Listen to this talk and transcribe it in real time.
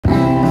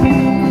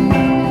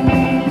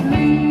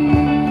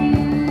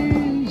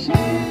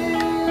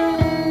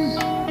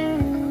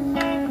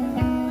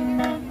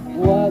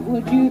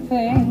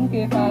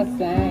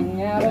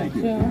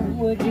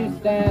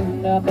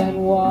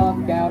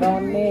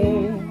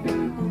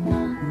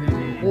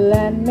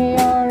Lend me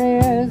your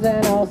ears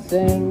and I'll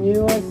sing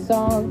you a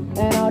song,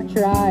 and I'll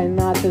try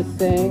not to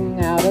sing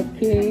out of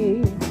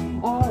key.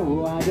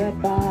 Oh, I get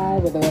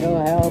by with a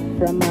little help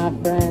from my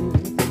friends.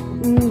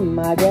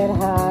 I get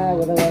high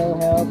with a little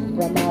help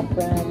from my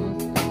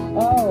friends.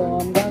 Oh,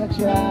 I'm gonna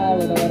try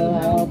with a little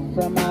help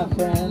from my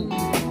friends.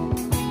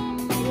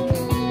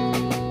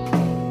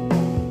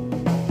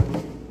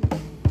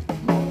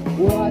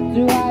 What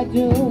do I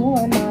do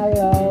when my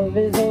love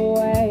is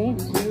away?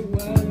 To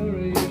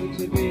worry you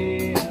to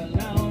be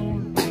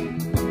alone.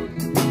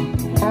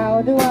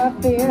 How do I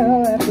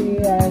feel at the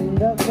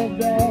end of the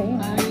day?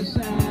 Are you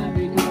sad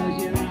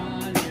because you're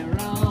on your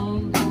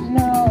own?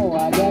 No,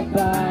 I get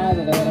by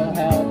with a little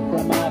help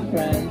from my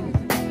friends.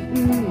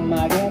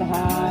 I get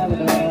high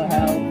with a little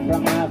help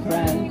from my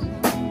friends.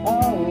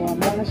 Oh, I'm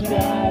gonna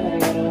try with a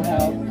little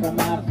help from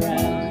my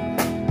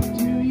friends.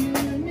 Do you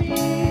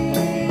need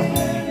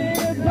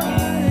anybody?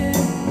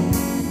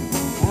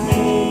 I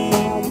need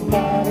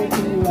somebody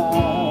to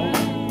love.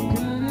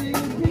 Could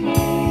it be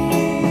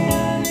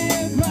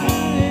anybody?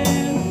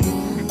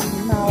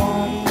 I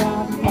want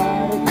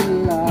somebody to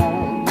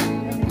love.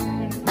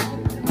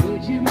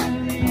 Would you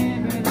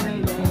believe in the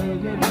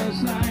love at first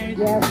sight?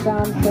 Yes,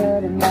 I'm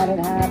certain that it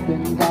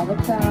happens all the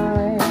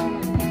time.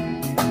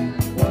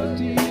 What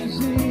do you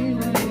see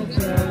when you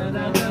turn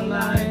out the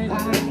light? I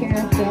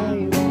can't tell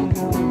you when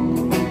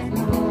it's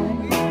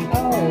mine.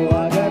 Oh,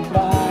 I get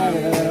by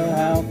with a little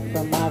help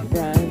from my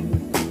friends.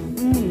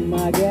 I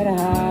get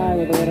high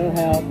with a little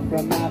help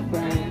from my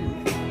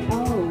friends. Oh,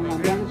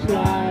 I'm gonna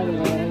try with a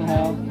little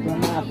help from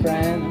my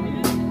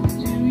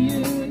friends. Do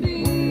you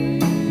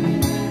need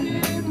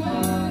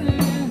anybody?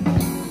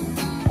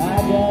 I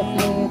just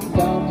need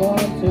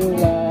someone to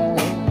love.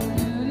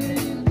 Could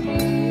it be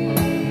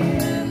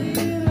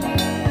anybody?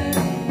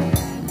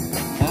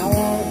 I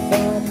want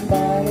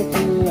somebody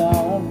to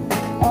love.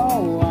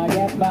 Oh, I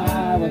get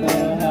by with a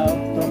little help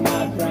from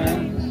my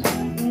friends.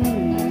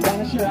 I'm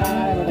gonna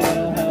try with a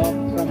little help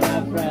from my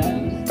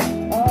friends.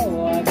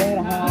 Oh, I get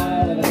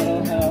high with a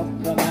little help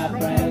from my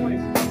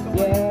friends.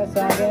 Yes, I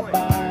get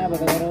by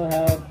with a little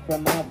help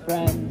from my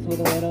friends. With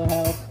a little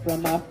help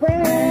from my friends.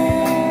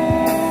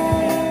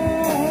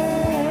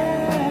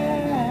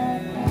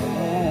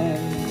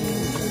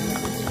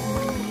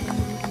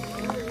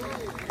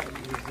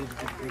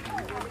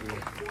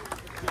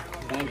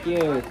 Thank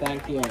you,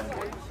 thank you.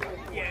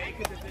 Yeah, you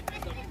could just,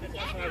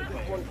 that's what I was,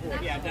 1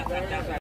 4. Yeah, that's